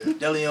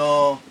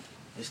DeLeon,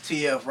 it's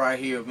TF right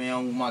here, man.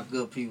 I'm with my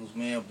good peoples,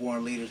 man.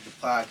 Born Leaders, the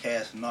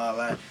podcast and all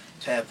that.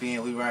 Tap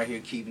in. We right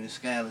here keeping it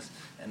scandalous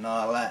and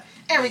all that.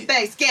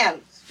 Everything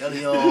scandalous.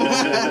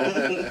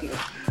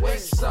 DeLeon.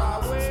 West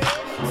side,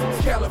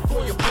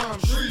 California palm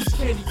trees,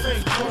 candy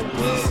paint, chrome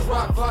piece,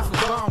 rock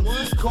vodka bomb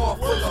weed, car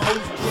full of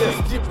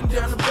hoes, dipping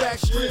down the back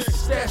streets,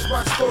 stash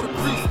rocks for the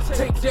creek,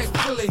 take that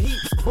full of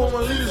heat, born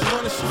leaders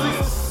run the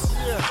streets.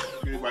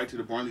 Getting right to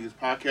the Born Leaders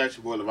podcast,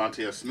 your boy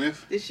Levante F.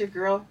 Smith. This your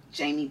girl,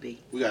 Jamie B.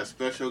 We got a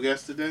special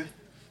guest today.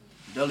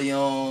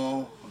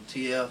 DeLeon,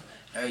 TF,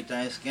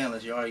 everything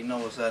scandalous. You already know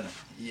what's happening.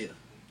 Yeah.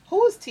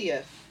 Who is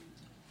TF?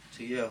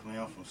 TF,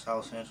 man. I'm from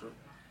South Central.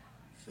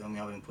 Feel me?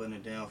 I've been putting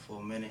it down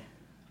for a minute.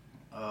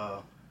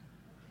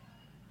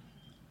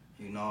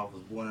 You know, I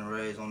was born and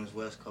raised on this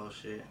West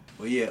Coast shit.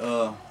 But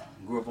yeah,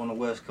 grew up on the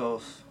West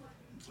Coast.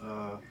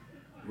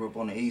 Grew up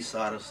on the east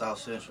side of South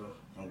Central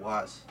in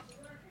Watts.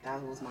 That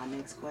was my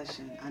next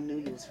question. I knew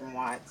you was from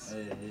Watts.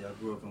 Yeah, I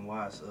grew up in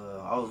Watts.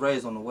 I was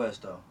raised on the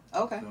West though.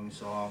 Okay. Feel me?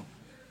 So I'm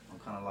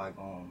kind of like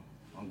I'm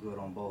good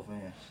on both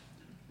ends.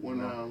 When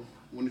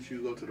did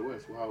you go to the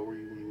West? How old were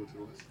you when you went to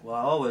the West? Well,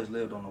 I always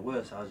lived on the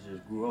West. I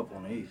just grew up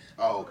on the East.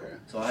 Oh, okay.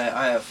 So I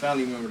had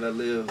family members that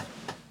lived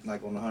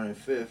like on the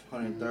 105th,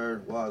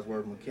 103rd,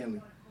 Wadsworth,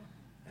 McKinley.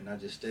 And I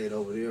just stayed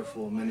over there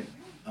for a minute.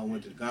 I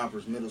went to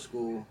Gompers Middle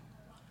School.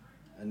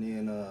 And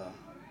then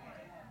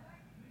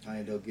I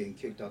ended up getting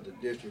kicked out the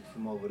district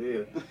from over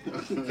there.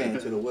 Came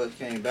back to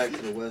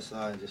the West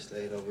Side and just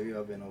stayed over here.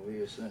 I've been over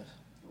here since.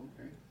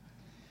 Okay.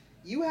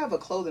 You have a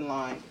clothing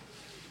line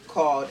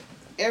called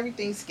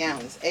Everything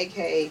Scandalous,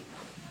 a.k.a.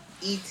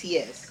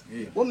 ETS.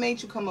 Yeah. What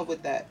made you come up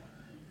with that?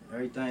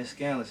 Everything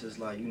scandalous is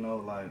like, you know,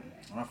 like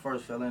when I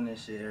first fell in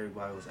this shit,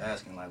 everybody was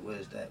asking like, what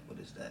is that? What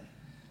is that?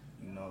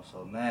 You know,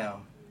 so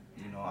now,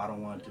 you know, I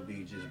don't want it to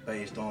be just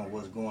based on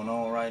what's going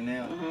on right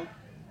now. Mm-hmm.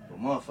 But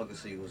motherfuckers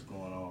see what's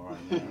going on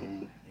right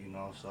now. You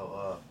know,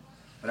 so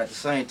but at the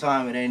same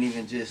time it ain't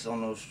even just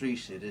on those street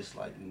shit. It's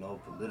like, you know,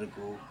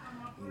 political,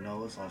 you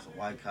know, it's on some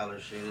white collar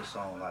shit. It's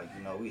on like,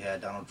 you know, we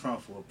had Donald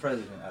Trump for a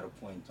president at a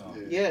point in time.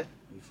 Yeah.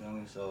 You feel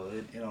me? So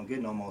it don't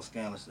get no more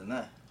scandalous than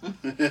that.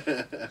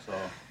 So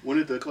When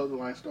did the clothing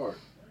line start?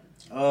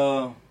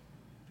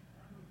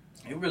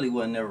 it really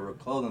wasn't never a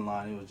clothing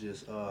line. It was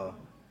just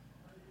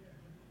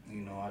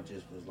you know, I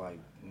just was like,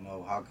 you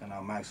know, how can I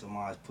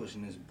maximize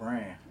pushing this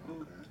brand?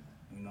 Okay.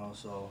 You know,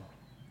 so,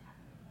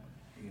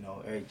 you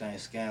know, everything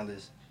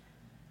scandalous.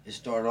 It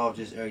started off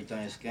just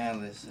everything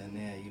scandalous, and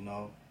then, you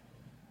know,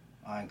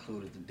 I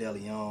included the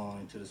DeLeon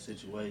into the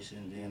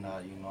situation. Then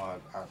I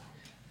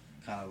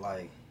kind of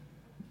like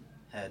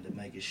had to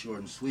make it short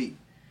and sweet.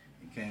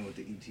 It came with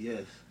the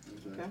ETS.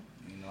 Okay.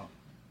 You know.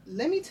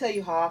 Let me tell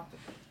you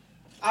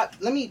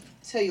let me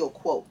tell you a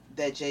quote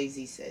that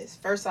Jay-Z says.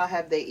 First I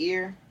have their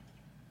ear,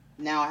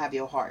 now I have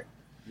your heart.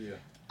 Yeah.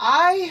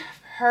 I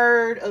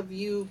heard of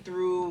you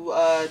through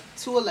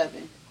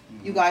 211.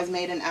 Mm-hmm. You guys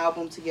made an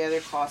album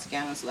together called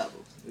Scandalous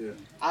Levels. Yeah.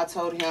 I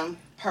told him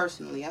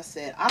personally, I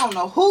said, I don't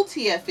know who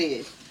TF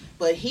is,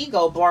 but he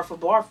go bar for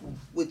bar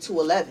with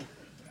 211.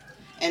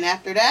 And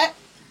after that,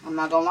 I'm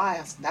not gonna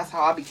lie, that's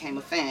how I became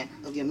a fan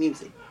of your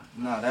music.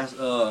 Nah, that's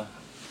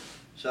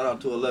shout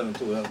out to 11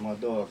 too. That's my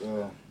dog.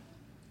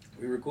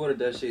 We recorded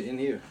that shit in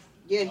here.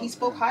 Yeah, he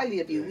spoke highly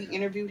of you. We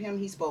interviewed him.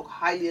 He spoke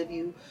highly of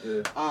you.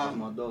 Yeah, that's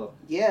my dog.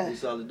 Yeah. He's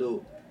solid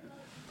dude.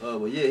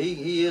 But yeah,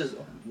 he is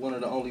one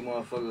of the only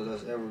motherfuckers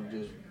that's ever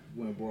just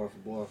went bar for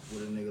bar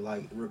with a nigga.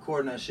 Like,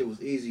 recording that shit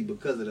was easy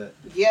because of that.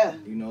 Yeah.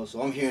 You know,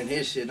 so I'm hearing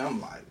his shit and I'm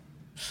like,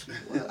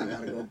 well, I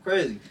gotta go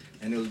crazy.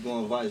 And it was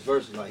going vice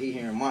versa. Like, he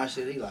hearing my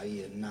shit, he like,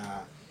 yeah,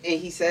 nah. And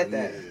he said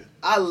that. Yeah.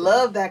 I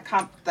love that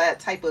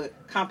that type of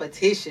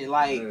competition.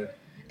 Like, Yeah.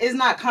 it's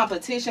not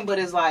competition, but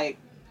it's like,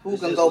 who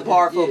It's can just- go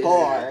bar for yeah,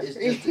 bar?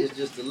 It's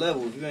just the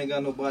level. If you ain't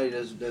got nobody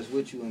that's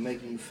with you and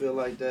making you feel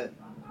like that,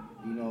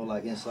 you know,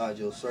 like inside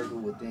your circle,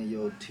 within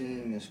your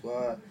team and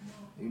squad,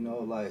 you know,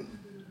 like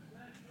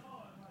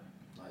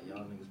y'all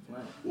niggas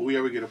playing. Will we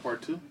ever get a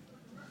part 2?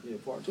 Yeah,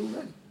 part 2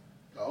 ready.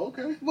 Oh,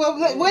 okay. Well,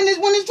 when is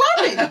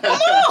dropping? Come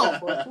on.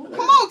 Come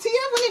on,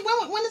 TF,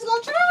 when it's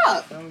going to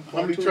drop?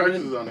 How many tracks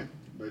is on it?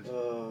 I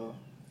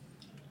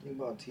think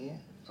about 10.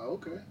 Oh,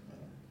 okay.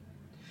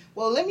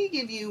 Well, let me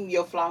give you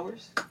your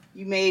flowers.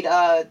 You made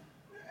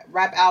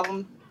rap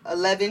album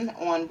 11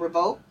 on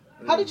Revolt.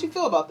 How did you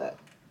feel about that?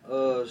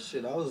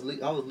 Shit, I was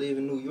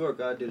leaving New York.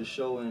 I did a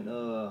show in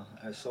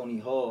at Sony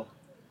Hall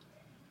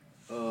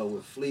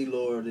with Flea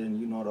Lord and,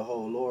 you know, the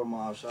whole Lord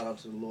Mob. Shout out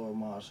to the Lord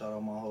Mob. Shout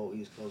out my whole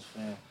East Coast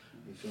fam.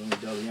 You feel me,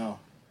 DeLeon.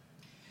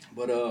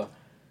 But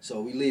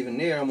so we leaving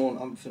there. I'm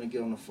finna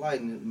get on the flight,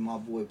 and my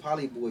boy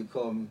Polly Boy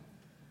called me.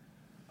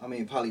 I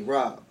mean Polly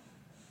Rob.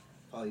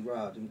 Polly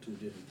Rob, them two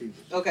different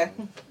people. Okay.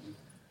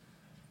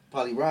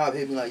 Polly Rob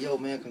hit me like, yo,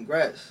 man,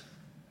 congrats.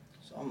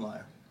 So I'm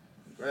like,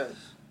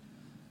 congrats.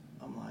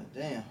 I'm like,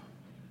 damn.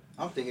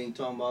 I'm thinking he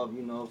talking about,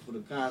 you know, for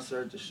the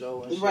concert, the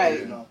show and shit, right.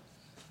 You know.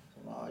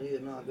 So I'm like, yeah,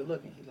 nah, good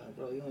looking. He's like,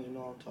 bro, you don't even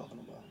know what I'm talking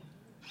about.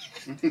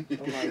 I'm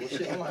like,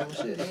 well,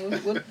 shit.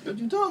 What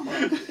you talking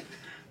about?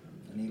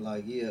 And he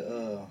like,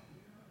 yeah,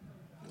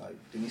 Like,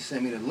 then he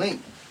sent me the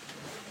link.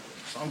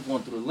 So I'm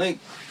going through the link.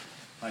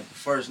 Like, the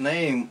first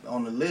name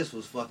on the list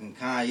was fucking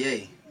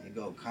Kanye. It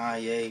go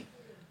Kanye,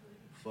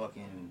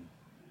 fucking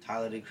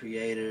Tyler the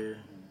Creator,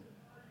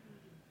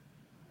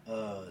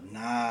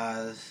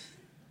 Nas,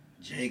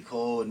 J.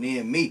 Cole, and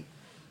then me.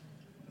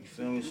 You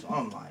feel me? So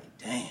I'm like,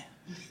 damn.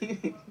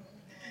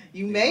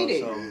 You made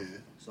it.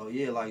 So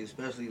yeah, like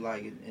especially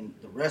like, and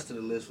the rest of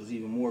the list was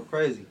even more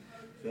crazy.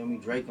 Feel me?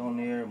 Drake on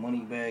there,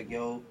 Moneybagg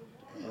Yo,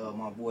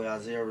 my boy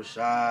Isaiah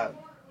Rashad,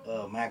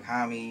 Mac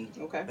Hami,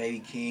 Okay.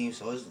 Baby Keem.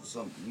 So it's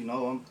some, you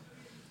know,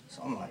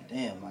 I'm like,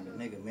 damn, like a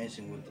nigga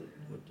mentioned with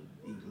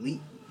the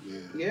elite.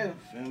 Yeah. You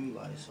feel me?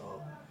 Like, so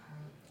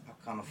I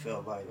kind of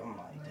felt like, I'm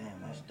like,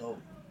 damn, that's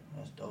dope.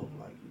 That's dope.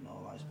 Like, you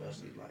know, like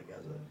especially like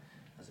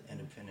as an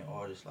independent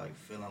artist, like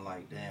feeling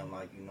like, damn,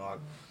 like, you know,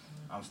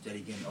 I'm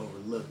steady getting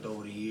overlooked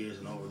over the years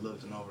and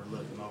overlooked, and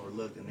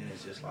then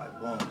it's just like,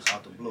 boom, it's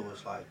out the blue.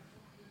 It's like,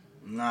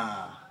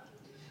 nah.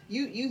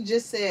 You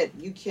just said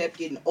you kept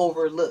getting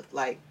overlooked.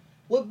 Like,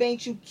 what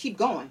made you keep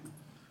going?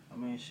 I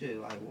mean, shit,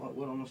 like, what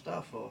I'm gonna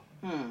stop for?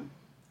 You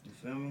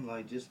feel me?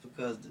 Like, just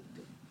because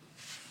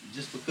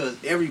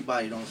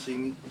everybody don't see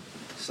me,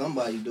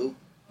 somebody do.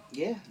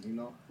 Yeah. You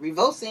know?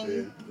 Revolt seen Yeah.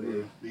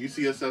 you. Do you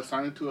see yourself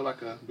signing to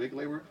like a big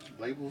label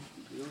deal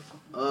or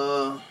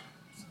something?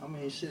 I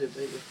mean, shit,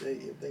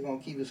 if they gonna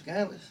keep it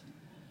scandalous,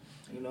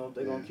 you know, if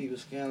they gonna keep it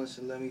scandalous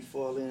and let me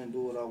fall in and do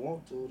what I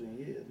want to, then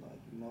yeah, like,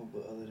 you know,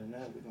 but other than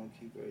that, we're gonna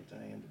keep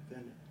everything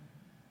independent.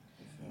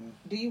 You feel me?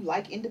 Do you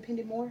like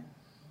independent more?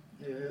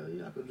 Yeah, hell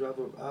yeah, I could drop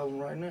an album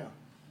right now.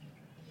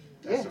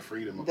 That's the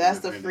freedom of That's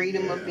the independent,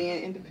 freedom yeah. of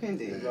being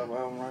independent. I could drop an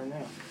album right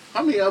now.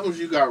 How many albums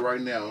you got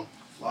right now?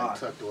 Like 5.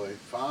 tucked away?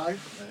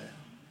 5?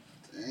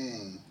 Yeah.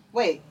 Dang.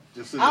 Wait,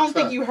 Just in I the don't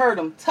think tuck. you heard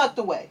him. Tucked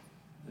away.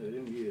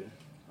 Yeah.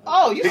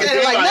 Oh, you said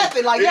it like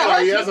nothing. Like, yeah,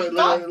 like, that's that's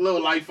a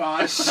little light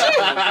fine.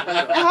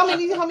 how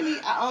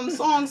many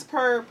songs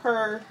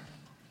per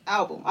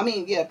album? I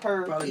mean, yeah,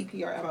 per Probably, EP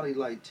or album. probably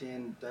like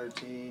 10,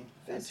 13,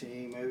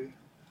 15 maybe.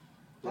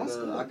 But That's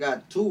good. I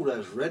got 2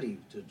 that's ready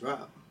to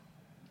drop.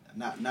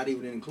 Not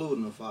even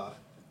including the 5.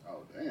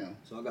 Oh, damn.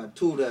 So I got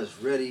 2 that's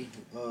ready.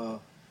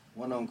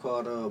 One of them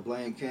called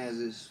Blame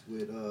Kansas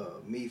with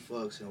Me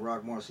Fucks and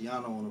Rock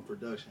Marciano on the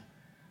production.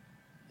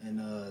 And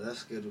that's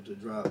scheduled to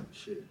drop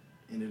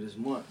end of this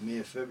month,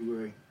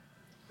 mid-February.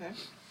 Okay.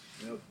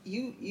 Yep.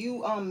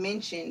 You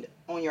mentioned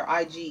on your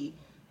IG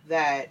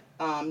that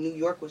New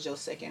York was your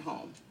second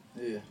home.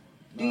 Yeah.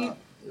 Do you-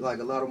 Like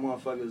a lot of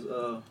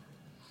motherfuckers,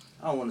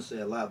 I don't want to say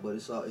a lot, but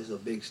it's a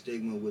big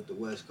stigma with the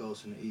West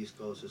Coast and the East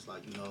Coast. It's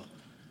like, you know,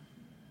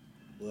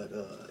 but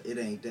it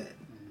ain't that.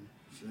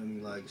 You feel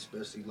me? Like,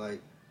 especially like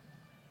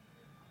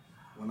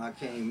when I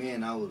came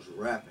in, I was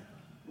rapping.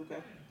 Okay.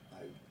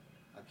 Like,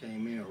 I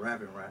came in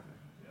rapping.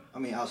 I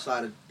mean,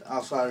 outside of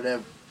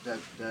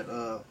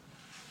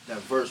that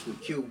verse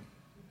with Q,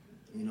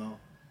 you know.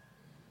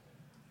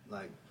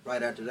 Like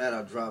right after that,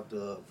 I dropped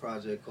a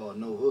project called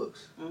No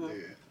Hooks, Mm-hmm. Yeah.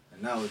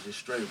 and that was just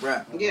straight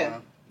rap. Yeah.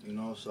 You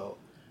know, so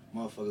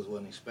motherfuckers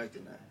wasn't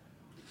expecting that.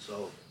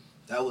 So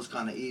that was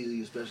kind of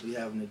easy, especially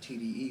having the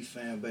TDE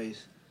fan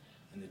base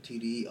and the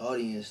TDE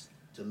audience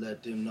to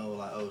let them know,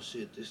 like, oh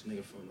shit, this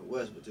nigga from the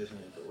West, but this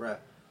nigga can rap.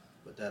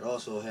 But that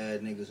also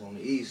had niggas on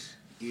the East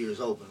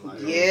ears open, like,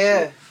 oh,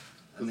 Yeah. shit,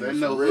 Because nigga that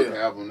No for Hook real.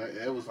 album,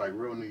 that was like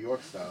real New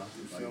York style.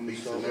 You Like feel me?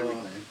 beats So, and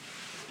everything.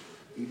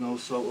 You know,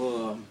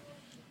 so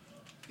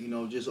you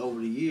know, just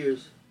over the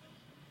years,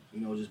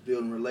 you know, just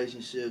building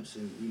relationships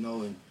and, you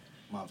know, and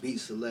my beat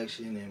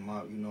selection and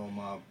my, you know,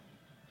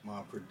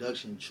 my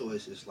production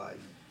choices, like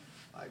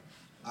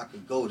I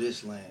could go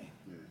this lane,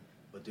 Yeah.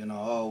 but then I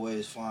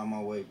always find my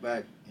way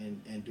back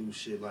and do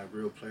shit like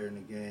Real Player in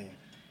the Game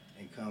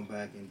and come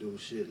back and do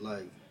shit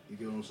like, you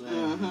get what I'm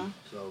saying? Mhm.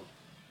 So,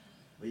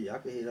 but yeah, I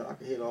could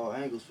hit all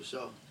angles for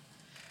sure.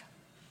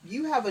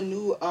 You have a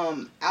new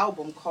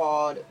album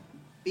called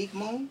Big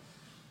Moon.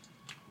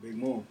 Big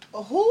Moon.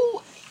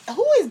 Who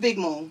is Big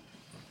Moon?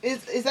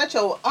 Is that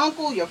your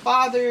uncle, your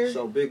father?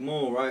 So Big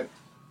Moon, right?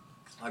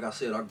 Like I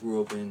said, I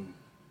grew up in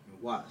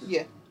Watts.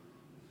 Yeah.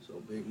 So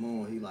Big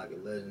Moon, he like a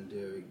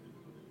legendary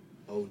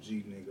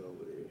OG nigga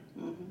over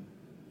there. Mhm.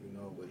 You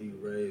know, but he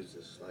raised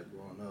us like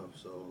growing up.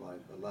 So like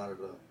a lot of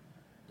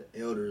the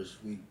elders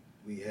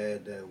we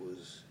had that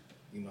was,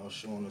 you know,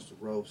 showing us the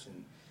ropes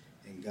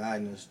and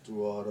guiding us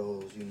through all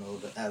those, you know,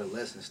 the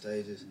adolescent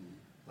stages,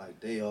 like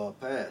they all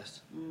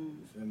passed. Mm.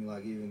 You feel me?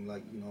 Like even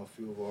like, you know, a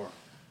few of our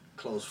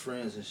close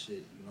friends and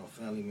shit, you know,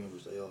 family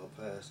members, they all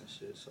passed and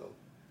shit. So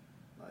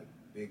like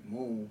Big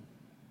Moon,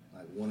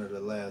 like one of the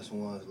last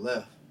ones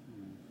left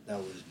that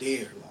was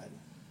there, like,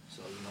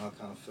 so, you know, I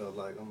kind of felt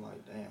like, I'm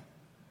like, damn.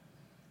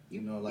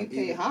 You know, like, you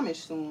paid even-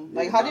 homage to him. Yeah,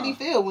 Like, how did he nah.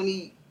 feel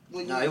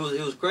when Nah, it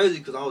was crazy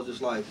because I was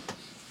just like,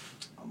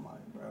 I'm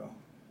like, bro,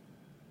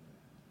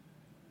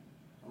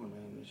 I'm gonna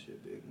name this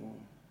shit Big Moon.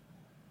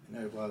 And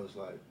everybody was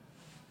like,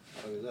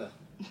 how is that?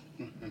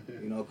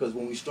 You know, because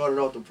when we started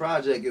off the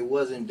project,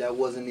 that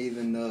wasn't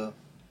even the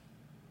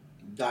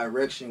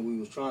direction we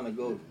was trying to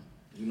go.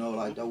 You know,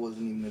 like that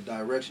wasn't even the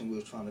direction we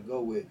was trying to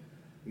go with.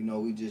 you know,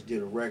 we just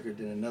did a record,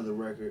 then another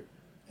record,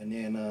 and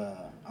then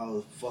I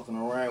was fucking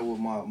around with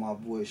my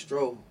boy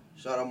Stro.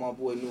 Shout out my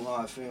boy New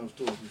High Films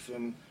too, you feel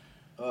me?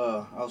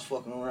 I was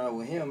fucking around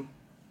with him,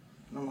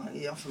 and I'm like,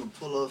 yeah, I'm finna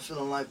pull up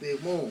feeling like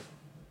Big Moon.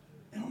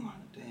 And I'm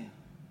like, damn,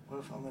 what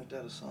if I make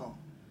that a song?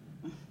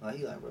 Like,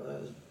 he like,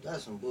 bro,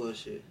 that's some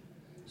bullshit.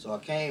 So I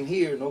came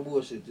here, no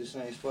bullshit, this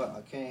same spot.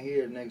 I came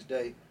here the next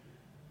day,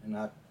 and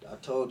I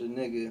told the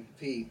nigga,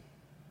 P,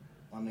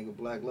 my nigga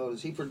Black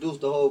Lotus, he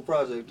produced the whole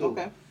project too.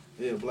 Okay.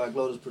 Yeah, Black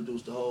Lotus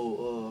produced the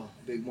whole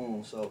Big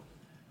Moon. So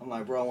I'm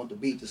like, bro, I want the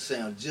beat to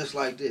sound just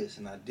like this.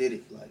 And I did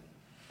it, like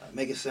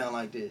make it sound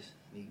like this.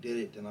 And he did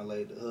it, then I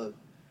laid the hook.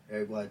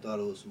 Everybody thought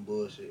it was some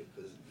bullshit,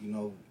 because, you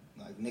know,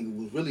 like, nigga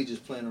was really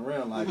just playing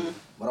around like it.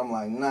 But I'm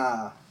like,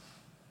 nah.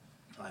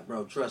 Like,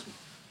 bro, trust me.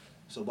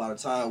 So by the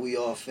time we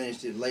all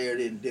finished it, layered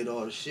it, and did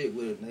all the shit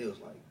with it, and they was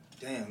like,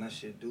 damn, that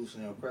shit do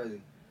sound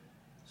crazy.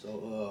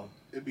 So,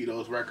 it be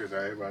those records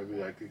that everybody be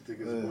like, they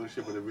think it's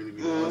bullshit, but it really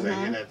be the ones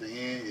that hit at the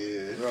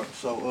end, yeah.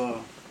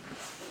 So,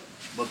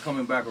 but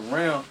coming back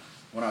around,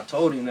 when I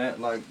told him that,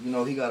 like, you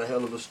know, he got a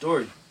hell of a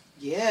story.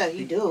 Yeah,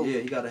 he do.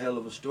 Yeah, he got a hell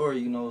of a story,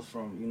 you know,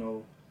 from, you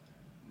know,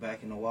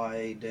 back in the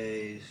YA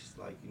days,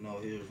 like, you know,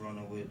 he was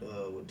running with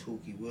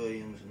Tukey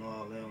Williams and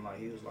all them. Like,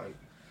 he was like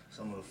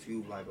some of the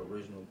few like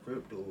original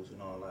Crip dudes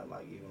and all that.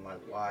 Like, even like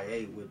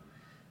YA with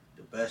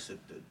the best of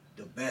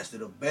the best of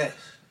the best.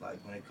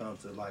 Like, when it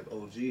comes to like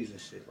OGs and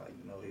shit, like,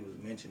 you know, he was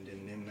mentioned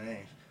in them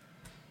names.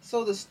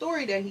 So the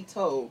story that he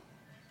told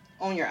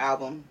on your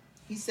album,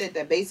 he said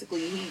that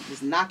basically he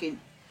was knocking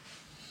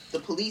the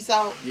police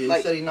out. Yeah, like,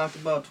 he said he knocked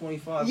about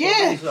 25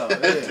 Yeah. police out. Yeah.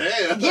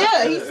 Damn.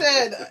 yeah, he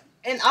said,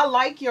 and I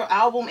like your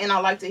album, and I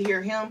like to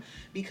hear him,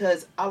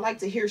 because I like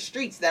to hear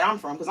streets that I'm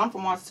from, because I'm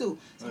from Watts too.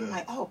 So I'm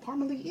like, oh,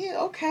 Parmalee,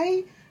 yeah,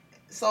 okay.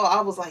 So I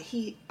was like,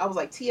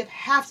 TF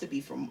have to be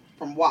from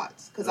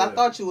Watts, because I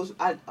thought you was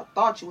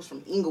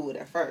from Inglewood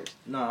at first.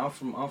 Nah, I'm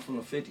from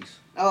the 50s.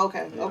 Oh,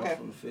 okay, Yeah, okay. I'm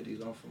from the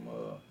 50s.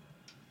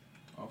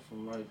 I'm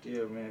from right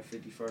there, man.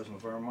 51st and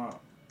Vermont.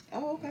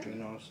 Oh, okay. You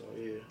know, so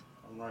yeah,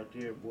 I'm right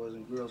there, Boys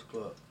and Girls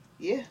Club.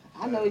 Yeah,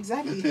 I know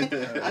exactly.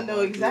 I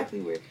know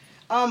exactly where.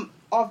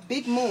 Off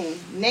Big Moon,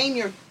 name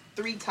your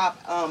 3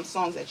 top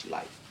songs that you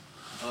like.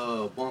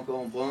 Bunk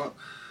on Bunk.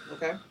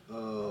 Okay.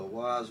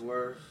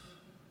 Wadsworth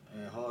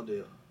and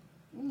Halldale.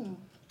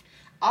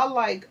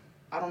 I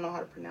don't know how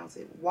to pronounce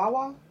it.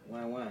 Wawa?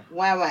 Wang Wang.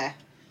 Wah wah.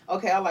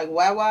 Okay, I like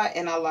Wawa,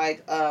 and I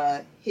like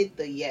Hit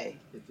the Yeah.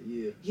 Hit the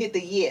year. Hit the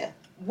Yeah.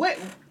 What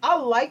I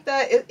like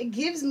that. It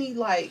gives me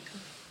like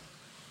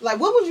what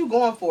was you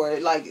going for?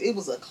 Like, it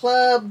was a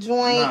club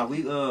joint? Nah,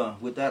 we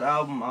with that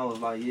album, I was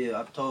like, yeah,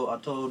 I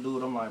told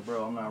dude, I'm like,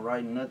 bro, I'm not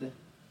writing nothing.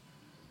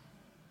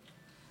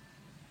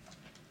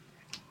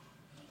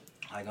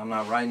 Like, I'm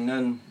not writing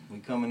nothing. We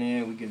coming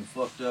in, we getting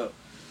fucked up.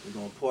 We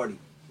gonna party.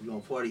 We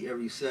gonna party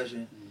every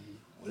session.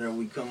 Whatever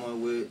we come up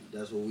with,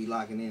 that's what we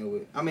locking in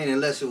with. I mean,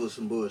 unless it was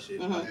some bullshit,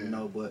 like, you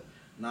know. But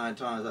 9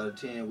 times out of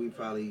 10, we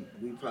probably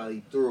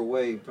threw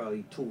away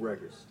 2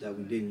 records that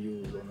we didn't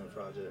use on that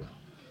project.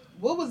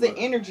 What was the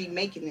energy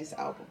making this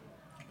album?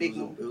 Big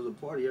Moon. It was a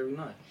party every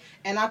night.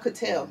 And I could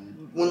tell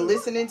when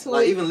listening to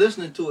like, it. Even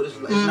listening to it,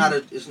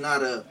 it's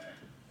not a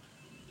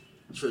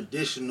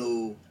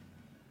traditional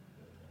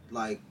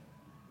like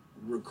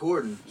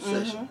recording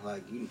session.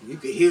 Like, you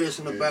could hear us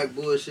in the back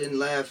bullshitting,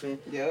 laughing.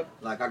 Yep.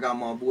 Like, I got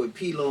my boy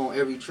P-Lo on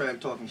every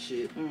track talking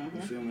shit.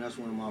 You feel me? That's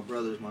one of my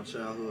brothers, my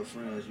childhood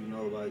friends. You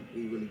know, like,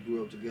 we really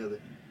grew up together.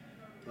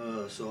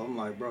 So I'm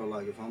like, bro,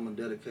 like, if I'm gonna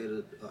dedicate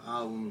an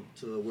album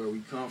to where we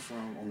come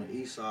from on the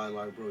east side,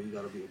 like, bro, you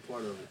gotta be a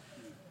part of it.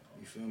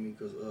 You feel me?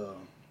 Because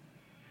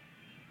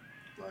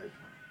like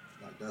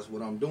that's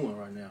what I'm doing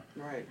right now.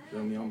 Right. You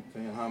feel me? I'm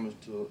paying homage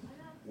to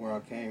where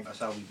I came. That's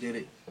how we did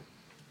it.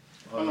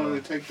 How long did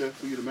it take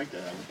for you to make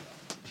that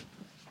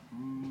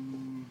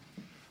album?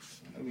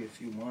 Maybe a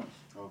few months.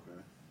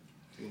 Okay.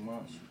 A few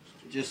months.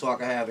 Just so I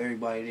could have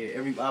everybody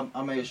there.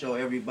 I made sure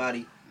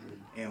everybody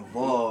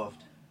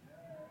involved,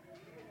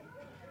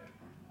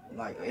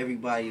 like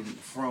everybody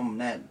from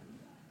that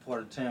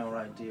part of town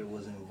right there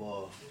was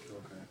involved.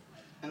 Okay.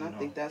 And I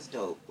think that's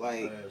dope.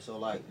 Like, So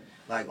like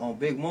on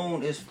Big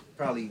Moon, it's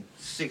probably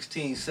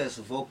 16 sets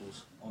of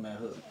vocals on that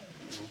hook.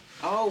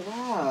 oh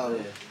wow.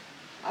 Yeah.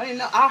 I didn't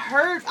know.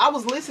 I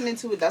was listening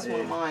to it. That's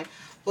one of mine.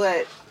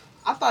 But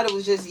I thought it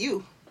was just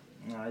you.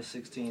 Nah, it's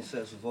 16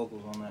 sets of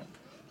vocals on that.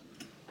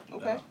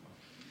 Okay.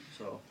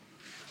 So.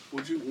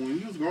 When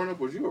you was growing up,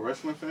 was you a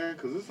wrestling fan?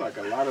 Because it's like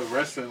a lot of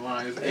wrestling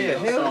lines in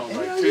Yeah, your songs.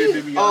 Like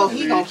Ted DiBiase. Oh,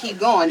 he gonna keep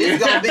going. This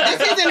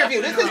is his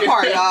interview. This is his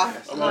part, y'all.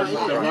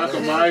 Like the Rock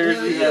of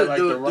Myers, he had like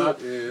the Rock.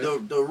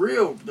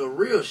 The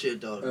real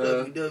shit though.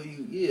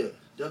 WWF,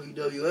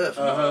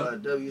 and all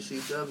that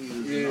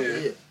WCW,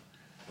 yeah.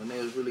 When they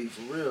was really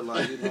for real,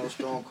 like, you know,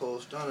 Stone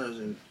Cold Stunners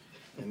and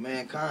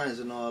Mankind's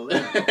and all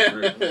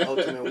that,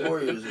 Ultimate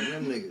Warriors and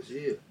them niggas,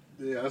 yeah.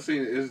 Yeah, I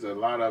seen it. It's a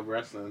lot of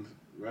wrestling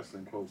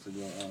quotes in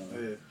your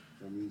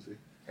music.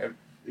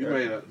 You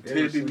made a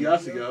Ted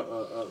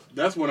DiBiase.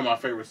 That's one of my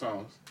favorite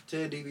songs.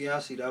 Ted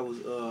DiBiase,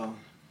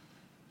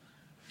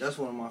 That's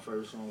one of my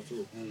favorite songs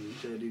too.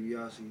 Ted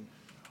DiBiase.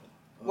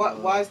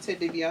 Why is Ted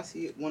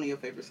DiBiase one of your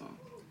favorite songs?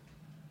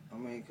 I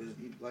mean, cause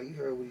like you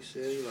heard what he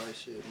said. He like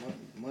shit.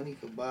 Money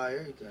could buy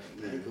everything.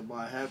 Money could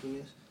buy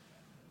happiness.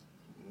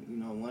 You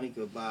know, money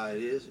could buy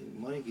this. And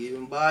money could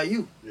even buy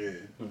you. Yeah.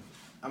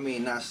 I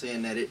mean, not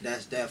saying that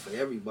that's that for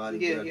everybody.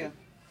 Yeah.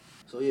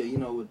 So yeah, you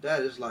know, with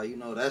that, it's like, you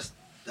know, that's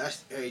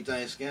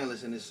everything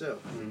scandalous in itself.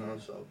 You know,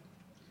 so.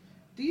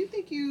 Do you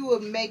think you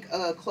would make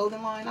a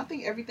clothing line? I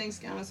think Everything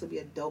Scandalous would be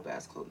a dope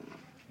ass clothing line.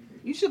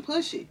 You should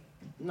push it.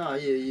 Nah,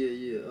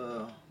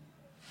 yeah.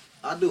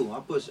 I do. I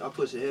push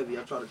it heavy.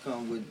 I try to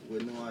come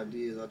with new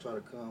ideas. I try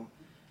to come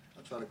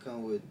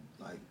with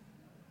like.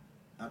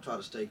 I try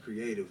to stay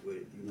creative with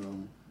it. You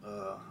know,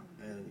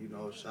 and you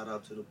know, shout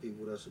out to the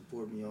people that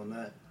support me on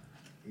that.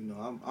 You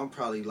know, I'm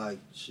probably like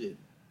shit.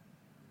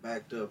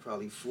 Backed up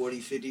probably 40,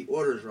 50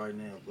 orders right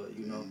now, but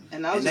you know.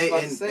 And I was just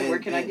about to say, where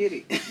can I get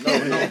it?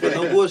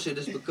 No bullshit.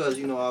 It's because,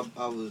 you know,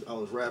 I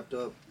was wrapped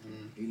up.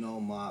 You know,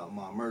 my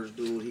merch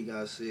dude, he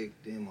got sick.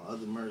 Then my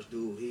other merch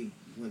dude, he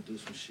went through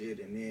some shit,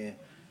 and then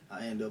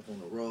I ended up on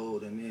the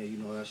road, and then, you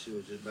know, that shit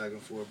was just back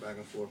and forth.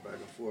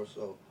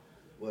 So,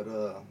 but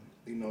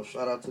you know,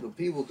 shout out to the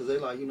people, because they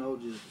like, you know,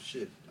 just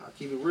shit. I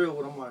keep it real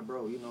with them. I'm like,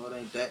 bro, you know, it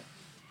ain't that.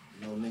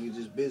 You know, niggas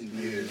just busy.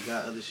 Niggas just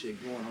got other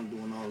shit going. I'm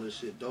doing all this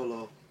shit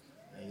dolo.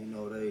 And, you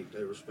know,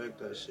 they respect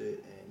that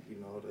shit, and, you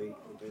know, they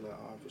like,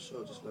 all right, for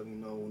sure, just let me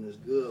know when it's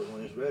good,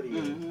 when it's ready,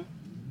 and,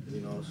 you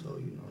know, so,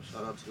 you know,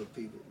 shout out to the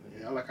people,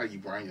 man. Yeah, I like how you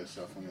brand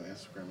yourself on your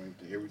Instagram and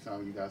everything. Every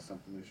time you got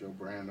something, it's your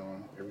brand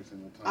on every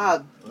single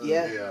time.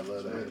 Yeah. Yeah, I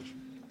love that.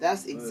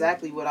 That's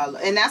exactly what I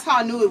love. And that's how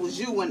I knew it was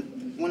you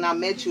when I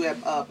met you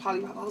at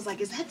Poly Rock. I was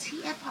like, is that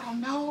TF? I don't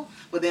know.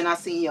 But then I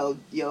seen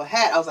your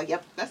hat. I was like,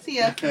 yep, that's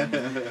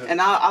TF. And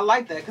I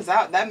like that, because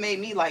that made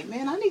me like,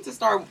 man, I need to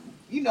start,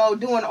 you know,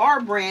 doing our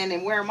brand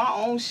and wearing my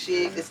own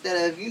shit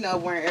instead of, you know,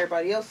 wearing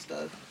everybody else's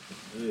stuff.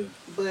 Yeah.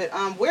 But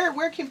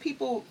where can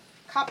people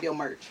cop your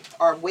merch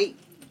or wait?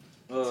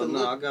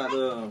 I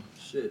got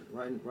shit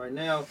right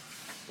now.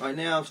 Right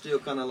now, I'm still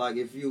kind of like,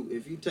 if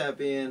you tap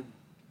in,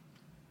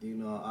 you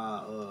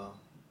know,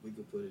 we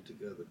could put it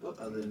together. But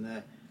other than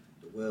that,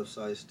 the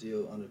website's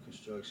still under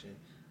construction.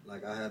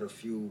 Like, I had a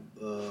few,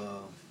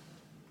 I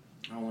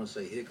don't want to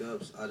say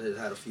hiccups. I just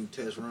had a few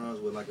test runs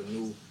with like a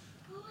new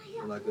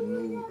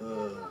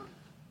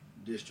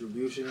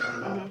distribution,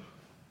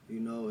 you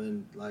know,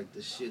 and like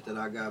the shit that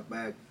I got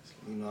back,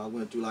 you know, I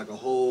went through like a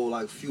whole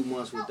like few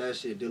months with that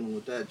shit, dealing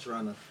with that,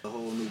 trying to a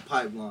whole new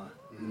pipeline,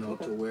 you know,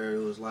 to where it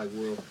was like,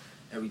 well,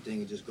 everything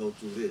would just go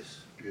through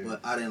this, but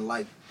I didn't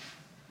like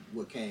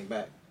what came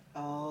back.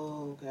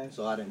 Oh, okay.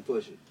 So I didn't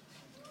push it.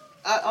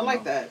 I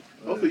like that.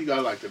 Hopefully you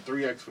got like the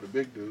 3X for the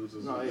big dudes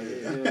or something.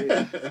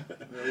 Yeah.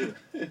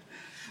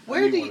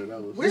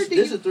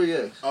 This is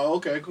 3X. Oh,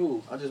 okay,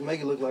 cool. I just make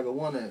it look like a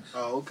 1X.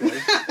 Oh, okay.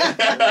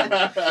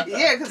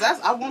 Yeah, because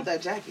I want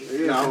that jacket.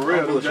 Yeah, for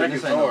real, the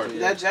jacket's hard.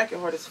 That jacket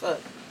hard as fuck.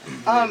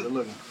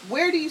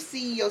 Where do you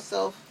see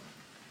yourself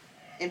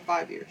in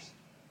 5 years?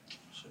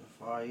 Shit,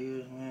 5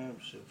 years, man.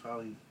 Shit,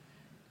 probably.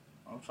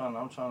 I'm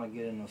trying to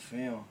get in the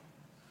film.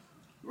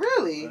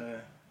 Really?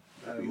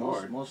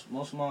 Most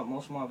of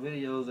my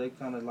videos, they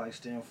kind of like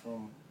stem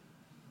from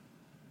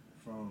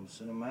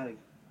cinematic,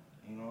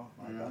 you know.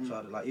 Like I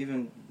try to like,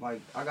 even like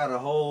I got a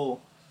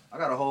whole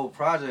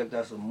project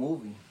that's a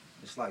movie.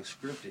 It's like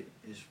scripted.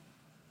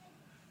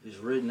 It's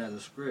written as a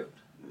script.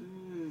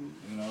 You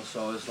know,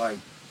 so it's like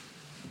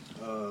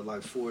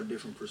 4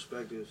 different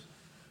perspectives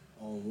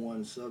on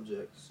one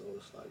subject. So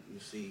it's like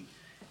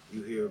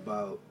you hear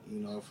about, you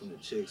know, from the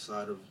chick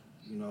side of,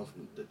 you know,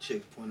 from the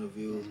chick's point of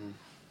view.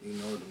 You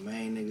know, the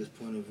main nigga's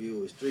point of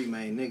view is 3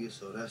 main niggas,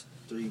 so that's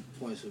 3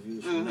 points of view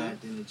from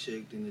that. Then the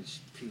chick, then the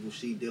people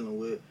she dealing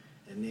with,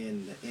 and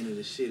then the end of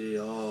the shit, it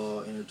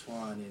all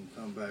intertwine and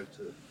come back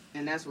to.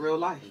 And that's real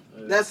life.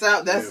 That's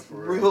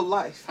real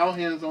life. How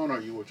hands-on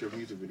are you with your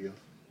music videos?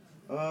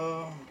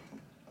 I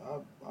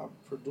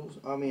produce.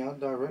 I mean, I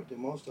directed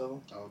most of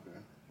them. Okay.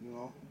 You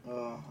know,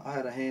 I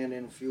had a hand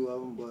in a few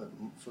of them, but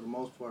for the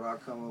most part, I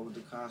come up with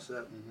the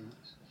concept,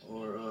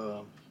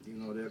 or you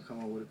know, they'll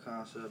come up with a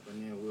concept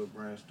and then we'll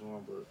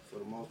brainstorm. But for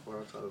the most part,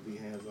 I try to be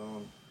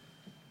hands-on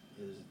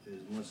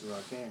as much as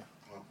I can.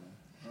 Okay.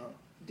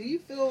 Do you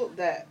feel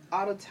that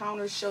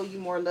out-of-towners show you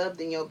more love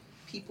than your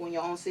people in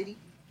your own city?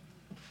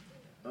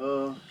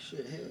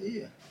 Shit, hell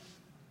yeah.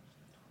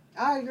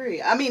 I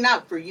agree. I mean,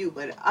 not for you,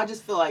 but I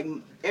just feel like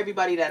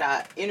everybody that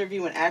I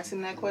interview and ask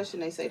them that question,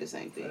 they say the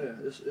same thing. Yeah,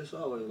 it's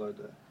always like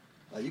that.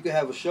 Like, you can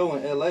have a show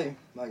in L.A.,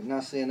 like,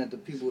 not saying that the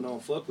people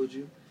don't fuck with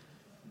you,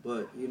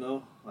 but, you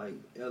know, like,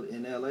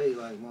 in L.A.,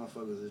 like,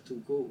 motherfuckers is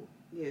too cool.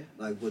 Yeah.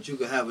 Like, but you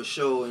could have a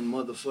show in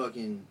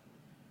motherfucking,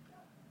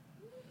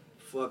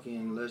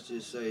 let's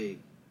just say,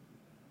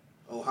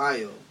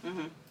 Ohio.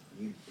 And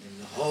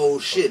the whole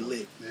shit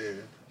lit. Yeah.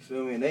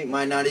 Feel me? And they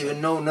might not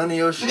even know none of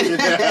your shit.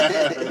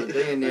 But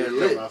they in there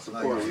lit. Like,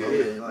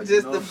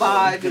 just you know, the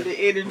vibe and the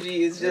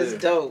energy is just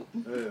dope.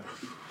 Yeah.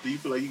 Do you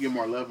feel like you get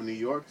more love in New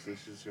York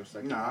since it's your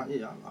second? Nah,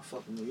 yeah, I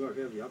fuck with New York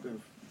heavy.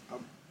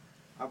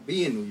 I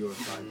be in New York,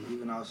 like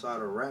even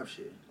outside of rap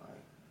shit.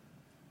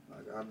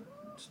 Like I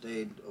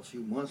stayed a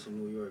few months in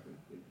New York.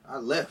 I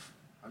left.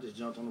 I just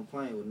jumped on a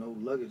plane with no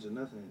luggage or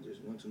nothing and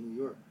just went to New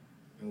York.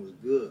 And was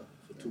good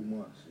for 2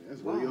 months.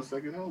 That's really your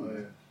second home,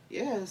 man.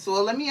 Yeah,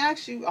 so let me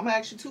ask you, I'm going to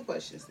ask you 2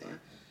 questions then.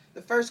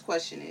 The first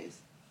question is,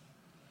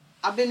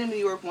 I've been to New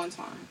York one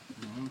time.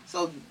 Mm-hmm.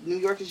 So New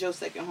York is your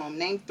second home.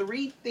 Name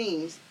 3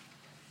 things.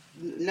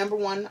 Number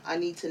 1, I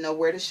need to know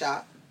where to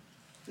shop.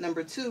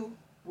 Number 2,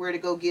 where to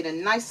go get a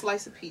nice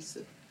slice of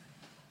pizza.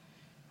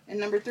 And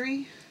number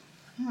 3,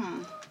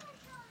 I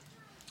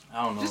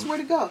don't know. Just where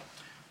to go.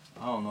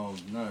 I don't know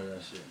none of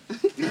that shit.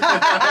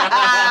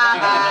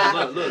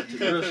 Look,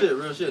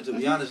 real shit. To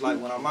be honest, like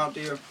when I'm out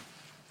there,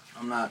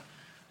 I'm not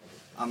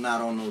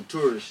on no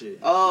tourist shit.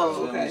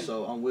 Oh, okay.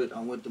 So I'm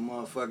with the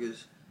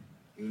motherfuckers,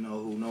 you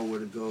know, who know where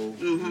to go.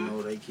 Mm-hmm. You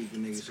know, they keep the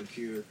niggas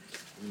secure.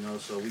 You know,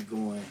 so we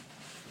going.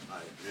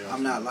 Like,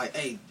 I'm not like,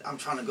 hey, I'm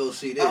trying to go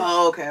see this.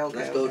 Oh, okay.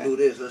 Let's go do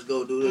this. Let's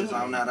go do this.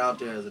 Mm-hmm. I'm not out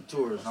there as a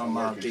tourist. I'm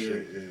out there.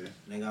 Shit,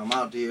 Nigga, I'm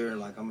out there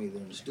like I'm either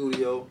in the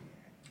studio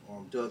or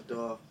I'm ducked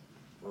off.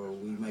 Or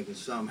we making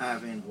something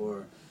happen,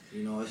 or,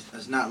 you know,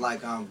 it's not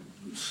like I'm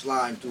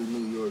sliding through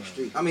New York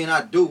street. I mean,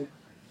 I do,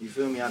 you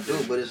feel me? I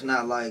do, but it's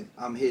not like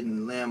I'm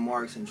hitting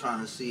landmarks and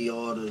trying to see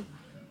all the,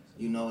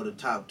 you know, the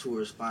top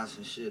tourist spots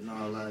and shit and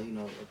all that. You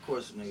know, of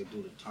course a nigga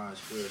do the Times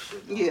Square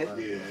shit. And all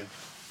that. Yeah.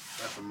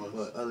 That's the most.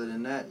 But other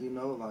than that, you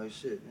know, like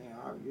shit,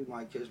 man, you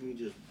might catch me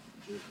just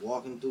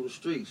walking through the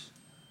streets,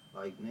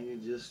 like nigga,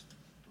 just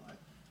like,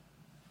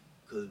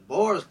 cause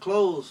bars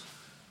close.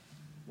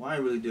 Well, I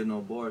ain't really did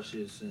no bar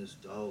shit since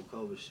the whole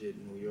COVID shit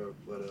in New York,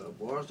 but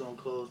bars don't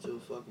close till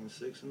fucking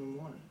 6 in the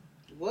morning.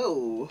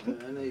 Whoa.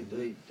 Yeah, and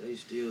they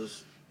still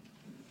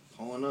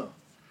pulling up.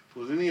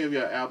 Was any of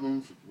your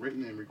albums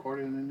written and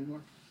recorded in New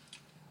York?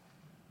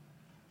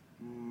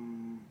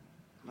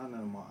 Not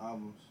none of my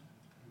albums.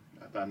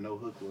 I thought No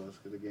Hook was,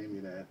 because it gave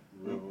me that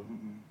real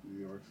New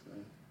York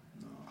thing.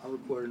 No, I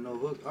recorded No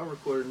Hook. I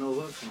recorded No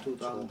Hooks in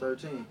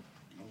 2013.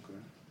 Okay.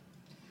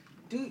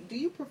 Do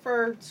you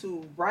prefer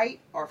to write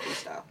or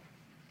freestyle?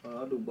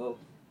 I do both.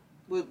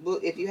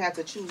 If you had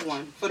to choose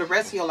one for the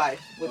rest of your life,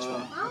 which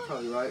one? I'm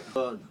probably right.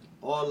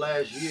 All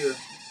last year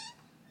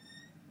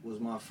was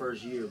my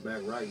first year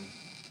back writing.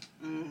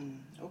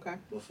 Okay.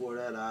 Before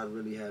that, I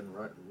really hadn't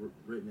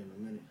written in a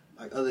minute.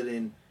 Like other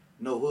than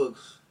No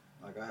Hooks,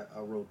 like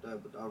I wrote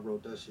that, but I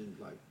wrote that shit in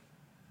like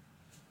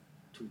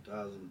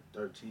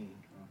 2013,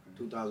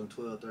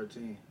 2012,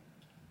 13.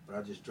 But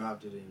I just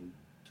dropped it in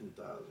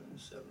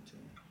 2017.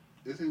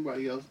 Is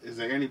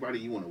there anybody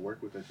you want to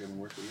work with that you haven't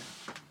worked with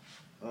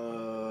yet?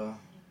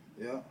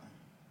 Yeah.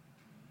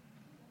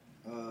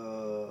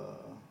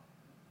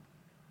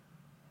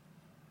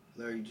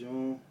 Larry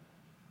June.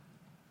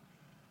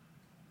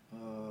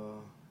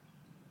 Who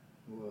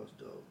else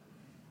dope?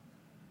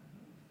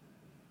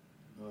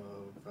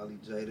 Probably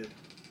Jada.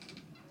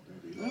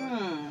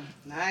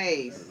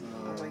 Nice.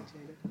 I like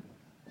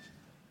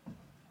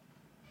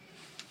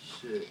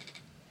Jada.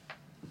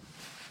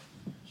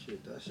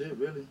 Shit, that's it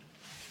really.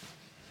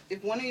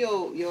 If one of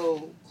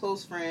your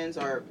close friends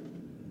or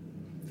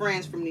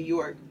friends from New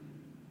York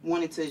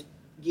wanted to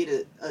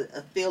get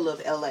a feel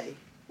of LA,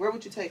 where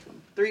would you take them?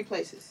 3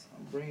 places.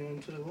 I'm bringing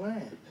them to the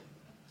land.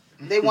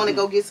 They want to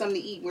go get something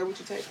to eat. Where would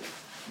you take them?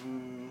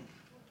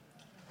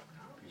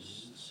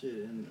 Shit,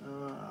 and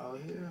out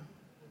here,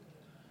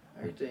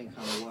 everything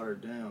kind of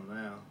watered down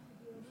now.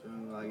 You feel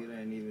me? Like it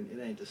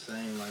ain't the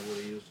same like what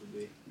it used to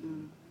be.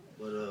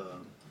 But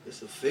it's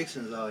the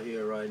fixings out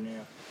here right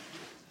now.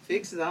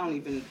 Fixings,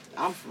 I'm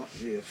from.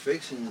 Yeah,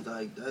 fixings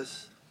like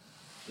it's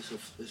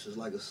just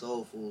like a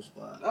soul food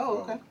spot.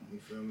 Oh, okay. You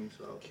feel me?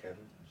 So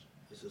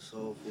it's a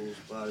soul food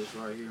spot. It's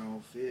right here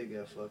on Fig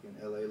at fucking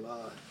LA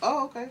Live.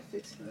 Oh, okay.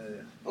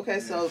 Fixings. Okay,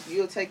 so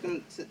you'll take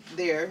them to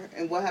there,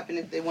 and what happened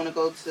if they want to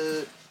go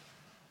to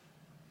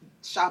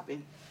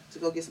shopping to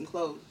go get some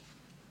clothes?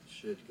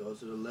 Shit, go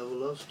to the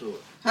Level Up store.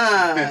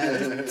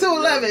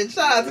 211.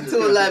 Shout out to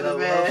 211,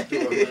 man.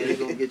 They're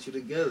gonna get you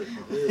together.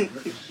 Yeah.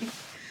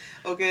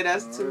 Okay,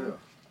 that's 2.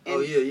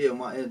 Oh yeah.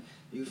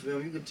 You feel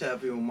me? You can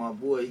tap in with my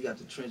boy. He got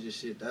the trenches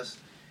shit. That's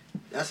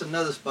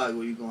another spot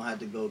where you're gonna have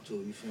to go to.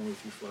 You feel me?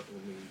 If you fucking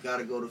with me, you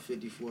gotta go to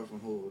 54 from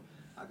Hoover.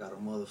 I got a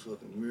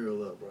motherfucking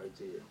mural up right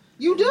there.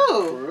 You do?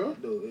 For real? I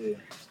do, yeah.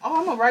 Oh,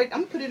 I'm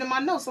gonna put it in my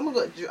notes. I'm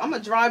gonna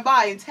drive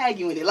by and tag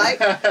you in it. Like,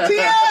 I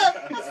see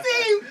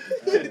you.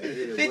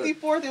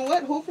 54th and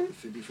what? Hoover?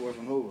 54th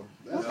and Hoover.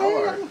 That's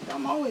okay, hard.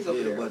 I'm always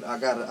over there. Yeah, but I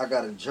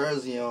got a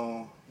jersey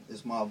on.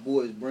 It's my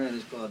boy's brand.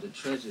 It's called the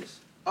Trenches.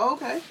 Oh,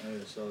 okay.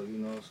 Yeah, so you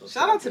know. So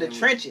shout out to the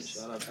Trenches.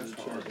 Shout out to the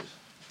Trenches.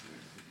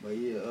 But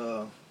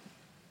yeah,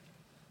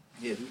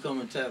 if you come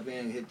and tap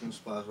in, hit them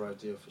spots right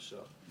there for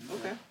sure.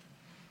 Okay.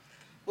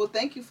 Well,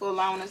 thank you for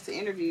allowing us to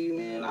interview you,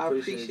 man. I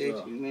appreciate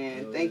you,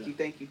 man. Thank you.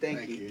 I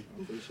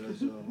appreciate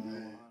y'all,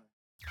 man.